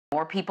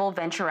more people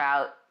venture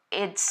out,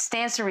 it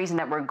stands to reason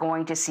that we're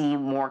going to see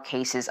more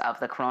cases of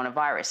the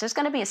coronavirus. There's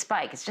going to be a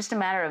spike. It's just a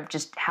matter of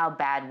just how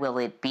bad will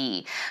it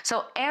be.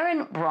 So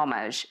Erin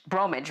Bromage,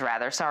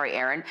 sorry,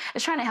 Erin,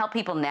 is trying to help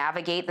people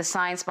navigate the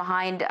science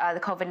behind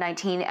the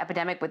COVID-19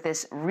 epidemic with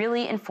this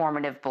really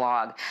informative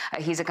blog.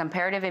 He's a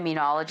comparative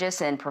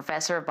immunologist and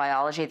professor of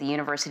biology at the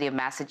University of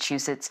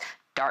Massachusetts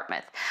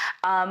Dartmouth.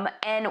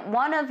 And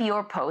one of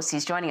your posts,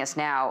 he's joining us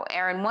now,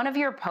 Erin, one of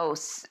your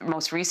posts,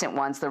 most recent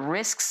ones, the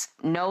risks,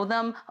 know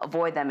them,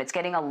 avoid them. It's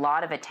getting a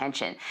lot of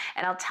attention.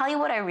 And I'll tell you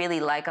what I really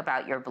like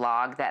about your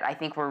blog that I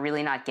think we're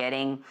really not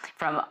getting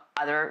from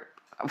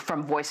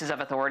voices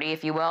of authority,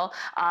 if you will,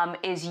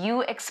 is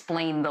you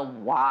explain the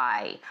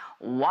why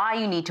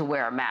you need to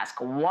wear a mask,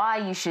 why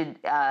you should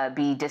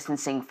be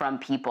distancing from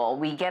people.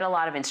 We get a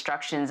lot of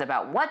instructions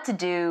about what to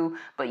do,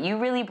 but you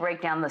really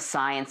break down the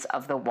science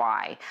of the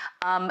why.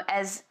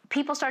 As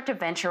people start to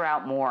venture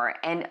out more,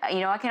 and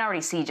I can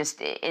already see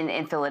just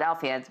in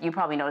Philadelphia, you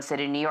probably noticed it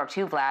in New York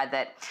too, Vlad,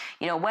 that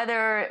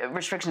whether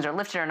restrictions are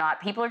lifted or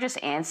not, people are just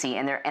antsy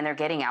and they're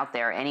getting out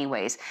there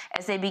anyways.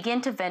 As they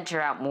begin to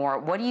venture out more,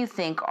 what do you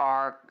think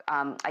are,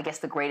 I guess,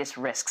 the greatest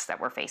risks that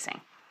we're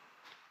facing?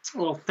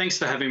 Well, thanks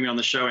for having me on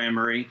the show,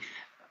 Anne-Marie.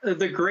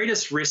 The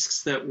greatest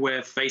risks that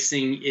we're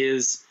facing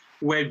is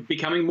we're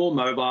becoming more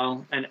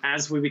mobile, and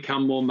as we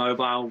become more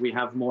mobile, we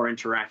have more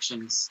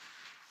interactions.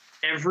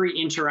 Every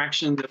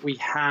interaction that we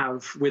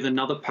have with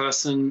another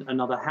person,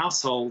 another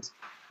household,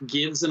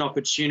 gives an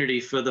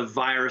opportunity for the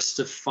virus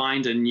to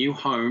find a new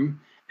home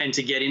and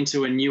to get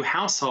into a new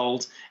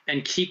household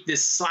and keep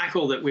this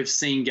cycle that we've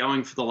seen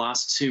going for the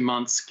last 2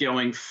 months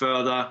going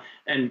further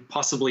and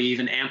possibly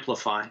even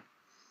amplify.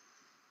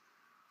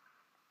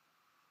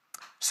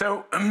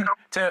 So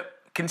to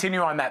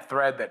continue on that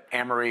thread that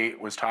Anne-Marie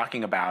was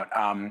talking about,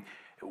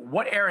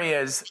 what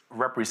areas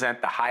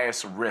represent the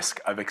highest risk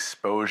of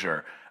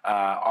exposure?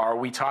 Are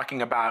we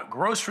talking about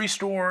grocery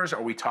stores?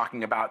 Are we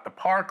talking about the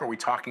park? Are we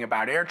talking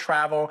about air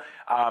travel?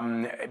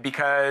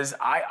 Because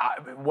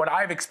what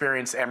I've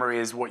experienced, Anne-Marie,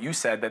 is what you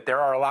said, that there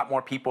are a lot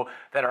more people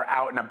that are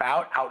out and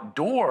about,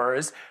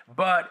 outdoors,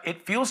 but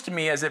it feels to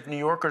me as if New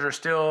Yorkers are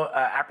still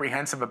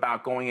apprehensive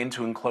about going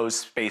into enclosed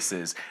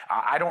spaces.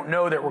 I don't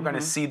know that we're going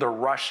to see the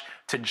rush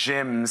to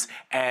gyms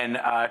and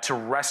to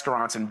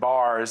restaurants and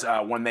bars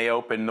when they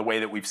open the way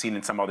that we've seen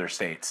in some other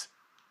states.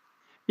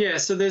 Yeah,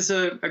 so there's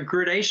a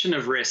gradation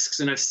of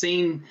risks, and I've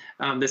seen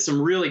there's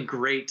some really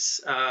great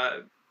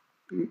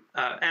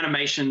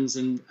animations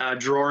and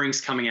drawings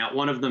coming out,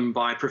 one of them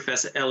by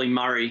Professor Ellie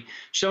Murray,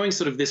 showing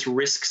sort of this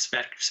risk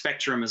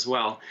spectrum as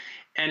well.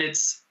 And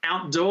it's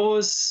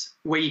outdoors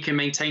where you can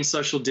maintain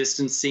social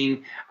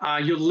distancing,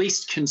 your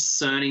least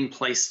concerning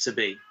place to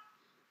be.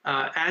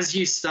 As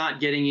you start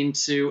getting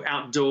into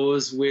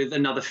outdoors with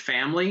another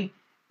family,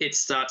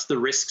 the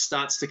risk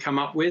starts to come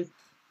up with.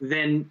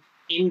 Then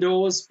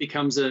indoors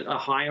becomes a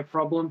higher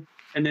problem.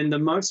 And then the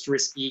most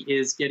risky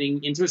is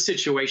getting into a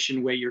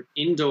situation where you're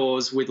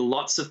indoors with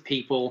lots of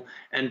people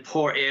and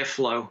poor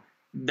airflow.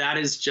 That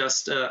is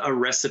just a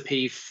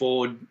recipe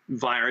for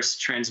virus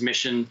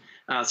transmission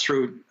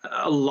through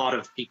a lot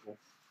of people.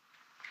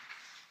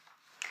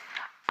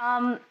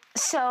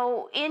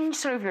 So in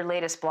sort of your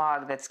latest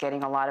blog that's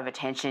getting a lot of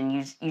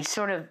attention, you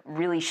sort of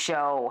really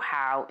show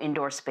how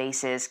indoor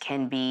spaces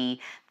can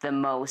be the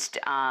most,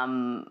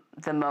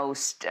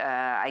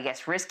 I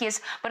guess,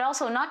 riskiest, but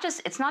also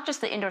it's not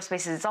just the indoor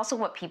spaces, it's also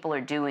what people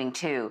are doing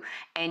too.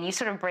 And you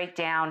sort of break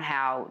down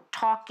how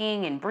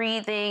talking and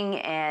breathing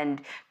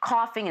and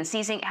coughing and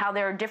sneezing, how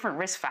there are different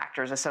risk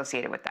factors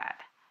associated with that.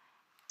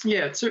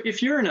 Yeah, so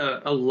if you're in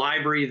a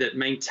library that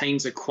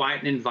maintains a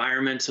quiet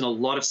environment and a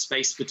lot of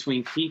space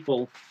between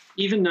people,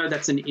 even though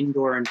that's an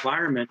indoor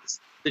environment,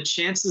 the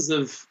chances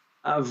of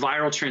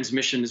viral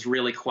transmission is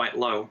really quite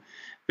low.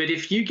 But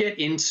if you get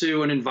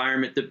into an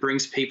environment that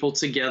brings people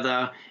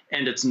together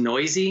and it's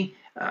noisy,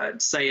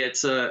 say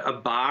it's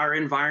a bar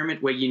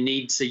environment where you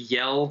need to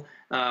yell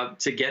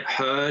to get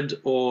heard,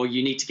 or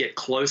you need to get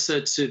closer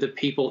to the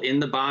people in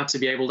the bar to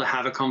be able to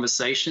have a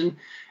conversation,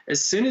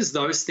 as soon as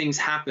those things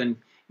happen,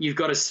 you've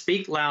got to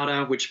speak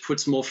louder, which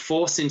puts more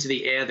force into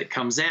the air that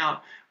comes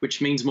out, which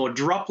means more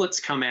droplets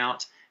come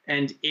out.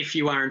 And if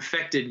you are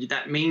infected,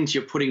 that means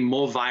you're putting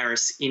more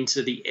virus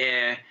into the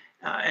air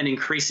and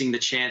increasing the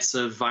chance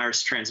of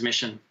virus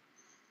transmission.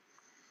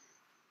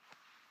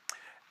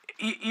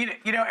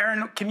 You know,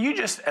 Erin, can you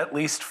just, at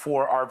least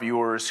for our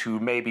viewers who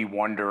may be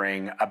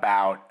wondering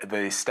about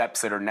the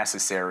steps that are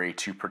necessary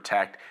to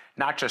protect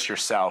not just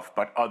yourself,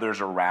 but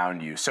others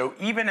around you. So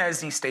even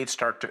as these states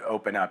start to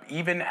open up,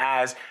 even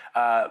as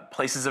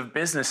places of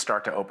business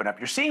start to open up,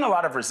 you're seeing a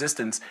lot of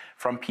resistance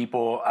from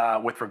people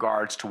with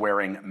regards to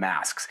wearing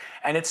masks.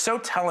 And it's so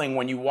telling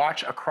when you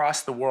watch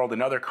across the world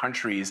in other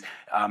countries,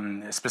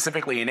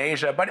 specifically in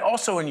Asia, but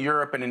also in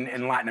Europe and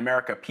in Latin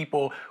America,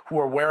 people who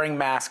are wearing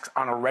masks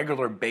on a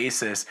regular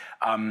basis,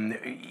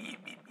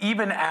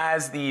 even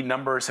as the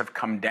numbers have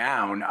come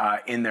down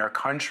in their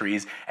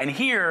countries. And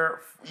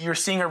here, you're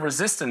seeing a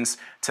resistance resistance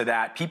to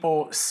that,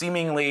 people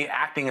seemingly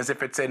acting as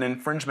if it's an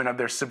infringement of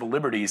their civil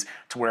liberties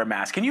to wear a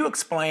mask. Can you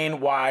explain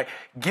why,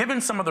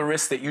 given some of the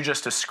risks that you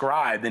just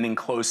described in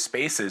enclosed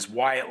spaces,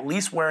 why at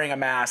least wearing a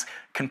mask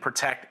can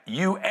protect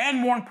you and,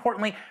 more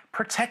importantly,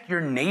 protect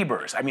your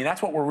neighbors? I mean,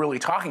 that's what we're really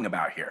talking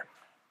about here.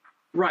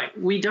 Right.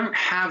 We don't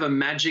have a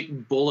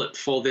magic bullet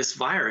for this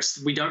virus.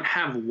 We don't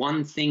have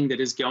one thing that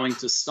is going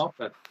to stop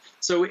it.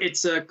 So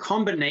it's a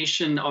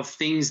combination of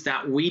things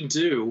that we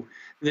do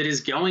that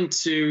is going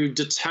to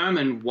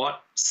determine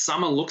what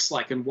summer looks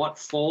like and what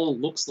fall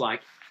looks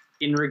like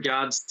in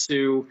regards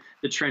to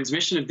the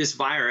transmission of this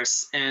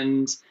virus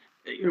and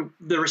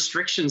the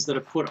restrictions that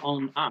are put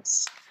on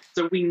us.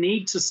 So we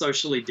need to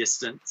socially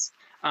distance.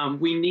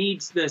 We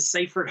need the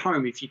safer at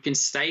home. If you can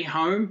stay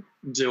home,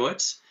 do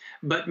it.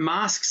 But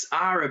masks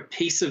are a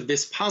piece of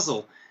this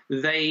puzzle.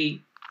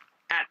 They,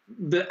 at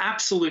the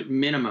absolute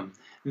minimum,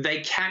 they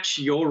catch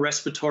your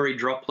respiratory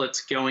droplets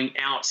going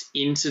out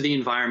into the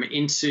environment,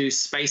 into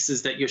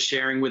spaces that you're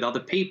sharing with other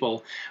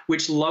people,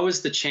 which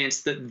lowers the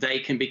chance that they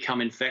can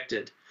become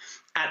infected.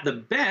 At the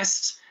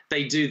best,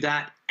 they do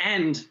that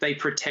and they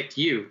protect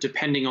you,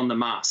 depending on the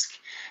mask.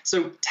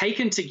 So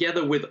taken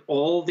together with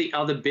all the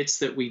other bits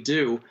that we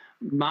do,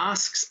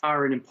 masks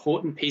are an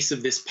important piece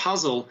of this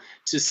puzzle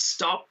to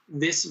stop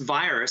this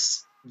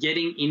virus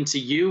getting into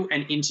you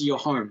and into your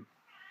home.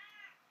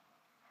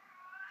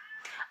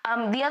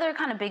 The other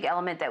kind of big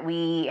element that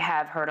we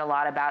have heard a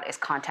lot about is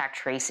contact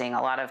tracing.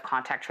 A lot of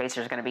contact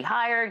tracers are going to be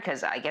hired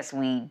because I guess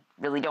we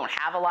really don't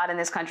have a lot in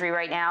this country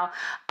right now.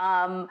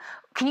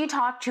 Can you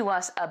talk to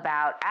us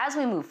about, as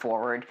we move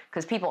forward,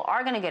 because people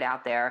are going to get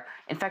out there,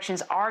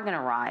 infections are going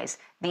to rise,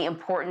 the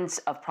importance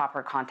of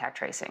proper contact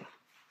tracing?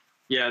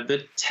 Yeah,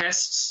 the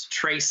test,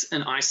 trace,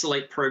 and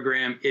isolate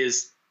program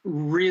is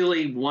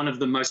really one of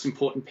the most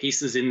important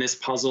pieces in this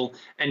puzzle,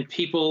 and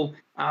people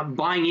are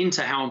buying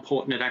into how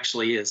important it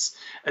actually is.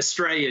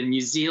 Australia, New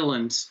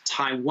Zealand,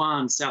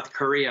 Taiwan, South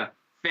Korea,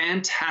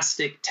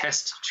 fantastic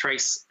test,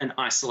 trace, and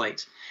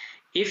isolate.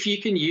 If you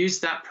can use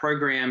that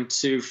program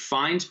to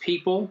find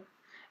people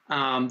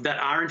that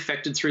are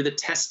infected through the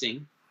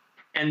testing,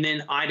 and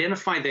then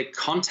identify their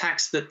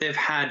contacts that they've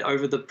had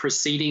over the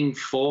preceding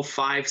 4,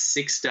 5,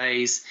 6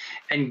 days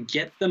and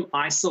get them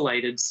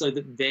isolated so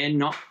that they're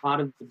not part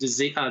of the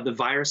disease, the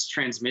virus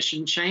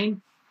transmission chain,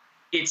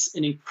 it's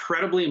an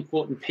incredibly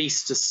important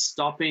piece to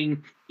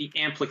stopping the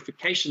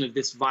amplification of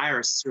this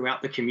virus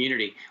throughout the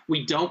community.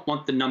 We don't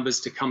want the numbers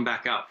to come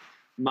back up.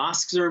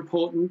 Masks are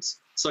important,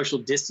 social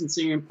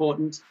distancing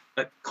important,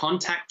 but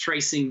contact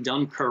tracing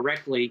done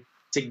correctly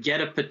to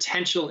get a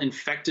potential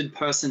infected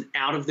person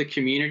out of the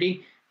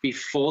community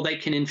before they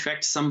can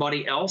infect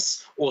somebody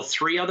else or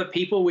 3 other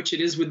people, which it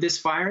is with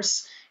this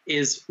virus,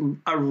 is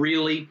a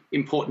really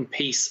important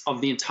piece of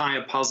the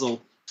entire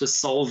puzzle to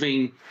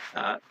solving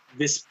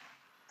this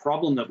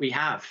problem that we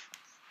have.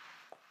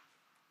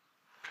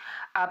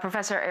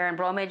 Professor Erin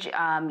Bromage,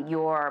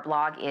 your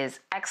blog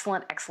is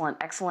excellent, excellent,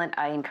 excellent.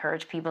 I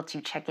encourage people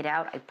to check it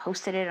out. I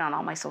posted it on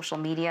all my social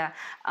media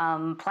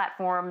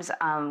platforms.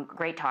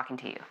 Great talking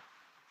to you.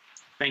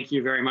 Thank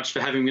you very much for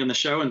having me on the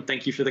show, and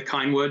thank you for the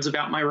kind words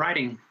about my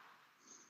writing.